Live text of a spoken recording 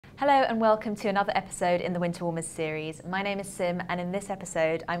Hello and welcome to another episode in the Winter Warmers series. My name is Sim and in this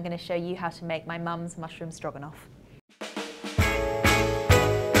episode I'm going to show you how to make my mum's mushroom stroganoff.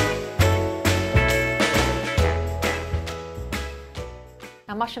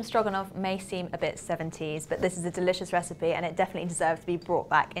 Now mushroom stroganoff may seem a bit 70s, but this is a delicious recipe and it definitely deserves to be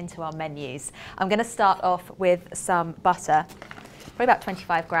brought back into our menus. I'm going to start off with some butter, probably about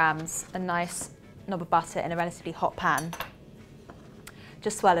 25 grams, a nice knob of butter in a relatively hot pan.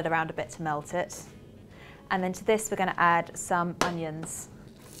 Just swirl it around a bit to melt it. And then to this we're going to add some onions.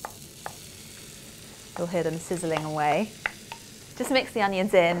 You'll hear them sizzling away. Just mix the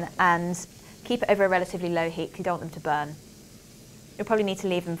onions in and keep it over a relatively low heat because you don't want them to burn. You'll probably need to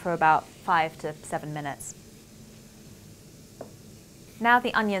leave them for about 5 to 7 minutes. Now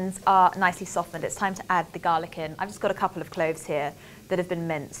the onions are nicely softened, it's time to add the garlic in. I've just got a couple of cloves here that have been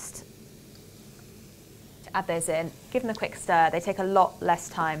minced. Add those in, give them a quick stir. They take a lot less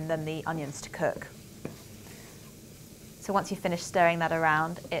time than the onions to cook. So once you've finished stirring that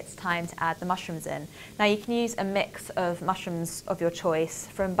around, it's time to add the mushrooms in. Now you can use a mix of mushrooms of your choice,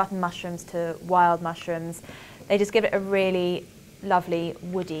 from button mushrooms to wild mushrooms. They just give it a really lovely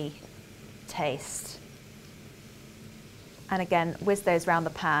woody taste. And again, whiz those around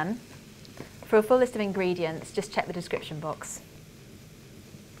the pan. For a full list of ingredients, just check the description box.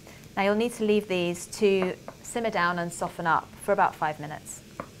 Now you'll need to leave these to simmer down and soften up for about 5 minutes.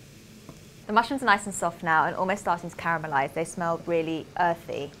 The mushrooms are nice and soft now and almost starting to caramelise. They smell really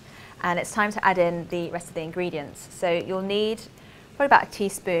earthy. And it's time to add in the rest of the ingredients. So you'll need probably about a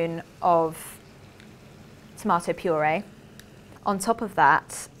teaspoon of tomato puree. On top of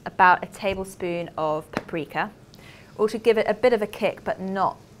that, about a tablespoon of paprika, or to give it a bit of a kick but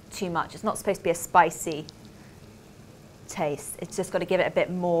not too much. It's not supposed to be a spicy taste. It's just got to give it a bit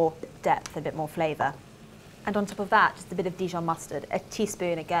more depth, a bit more flavour. And on top of that, just a bit of Dijon mustard. A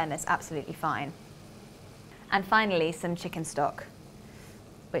teaspoon again is absolutely fine. And finally, some chicken stock,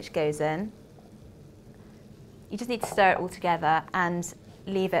 which goes in. You just need to stir it all together and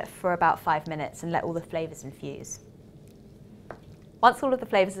leave it for about 5 minutes and let all the flavours infuse. Once all of the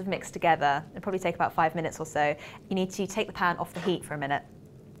flavours have mixed together, it'll probably take about 5 minutes or so, you need to take the pan off the heat for a minute.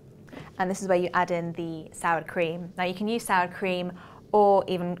 And this is where you add in the sour cream. Now you can use sour cream or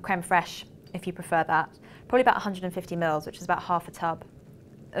even creme fraiche if you prefer that. Probably about 150 mils, which is about half a tub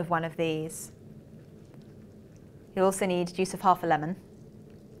of one of these. You'll also need juice of half a lemon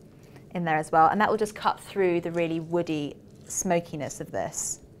in there as well, and that will just cut through the really woody smokiness of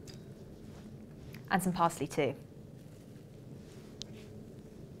this. And some parsley too.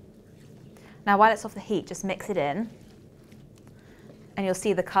 Now while it's off the heat, just mix it in. And you'll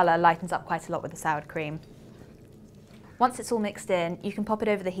see the colour lightens up quite a lot with the sour cream. Once it's all mixed in, you can pop it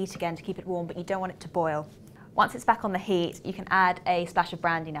over the heat again to keep it warm, but you don't want it to boil. Once it's back on the heat, you can add a splash of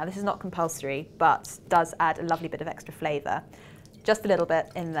brandy. Now this is not compulsory, but does add a lovely bit of extra flavour. Just a little bit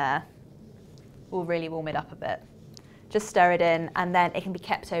in there will really warm it up a bit. Just stir it in and then it can be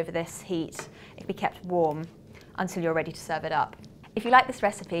kept over this heat. It can be kept warm until you're ready to serve it up. If you like this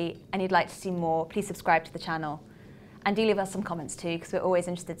recipe and you'd like to see more, please subscribe to the channel. And do leave us some comments too, because we're always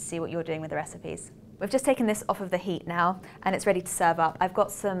interested to see what you're doing with the recipes. We've just taken this off of the heat now, and it's ready to serve up. I've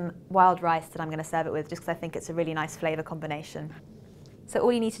got some wild rice that I'm going to serve it with, just because I think it's a really nice flavour combination. So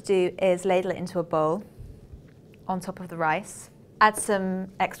all you need to do is ladle it into a bowl on top of the rice, add some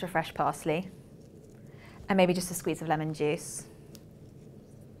extra fresh parsley, and maybe just a squeeze of lemon juice.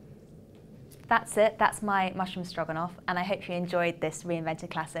 That's it, that's my mushroom stroganoff, and I hope you enjoyed this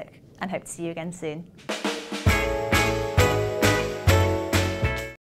reinvented classic, and hope to see you again soon.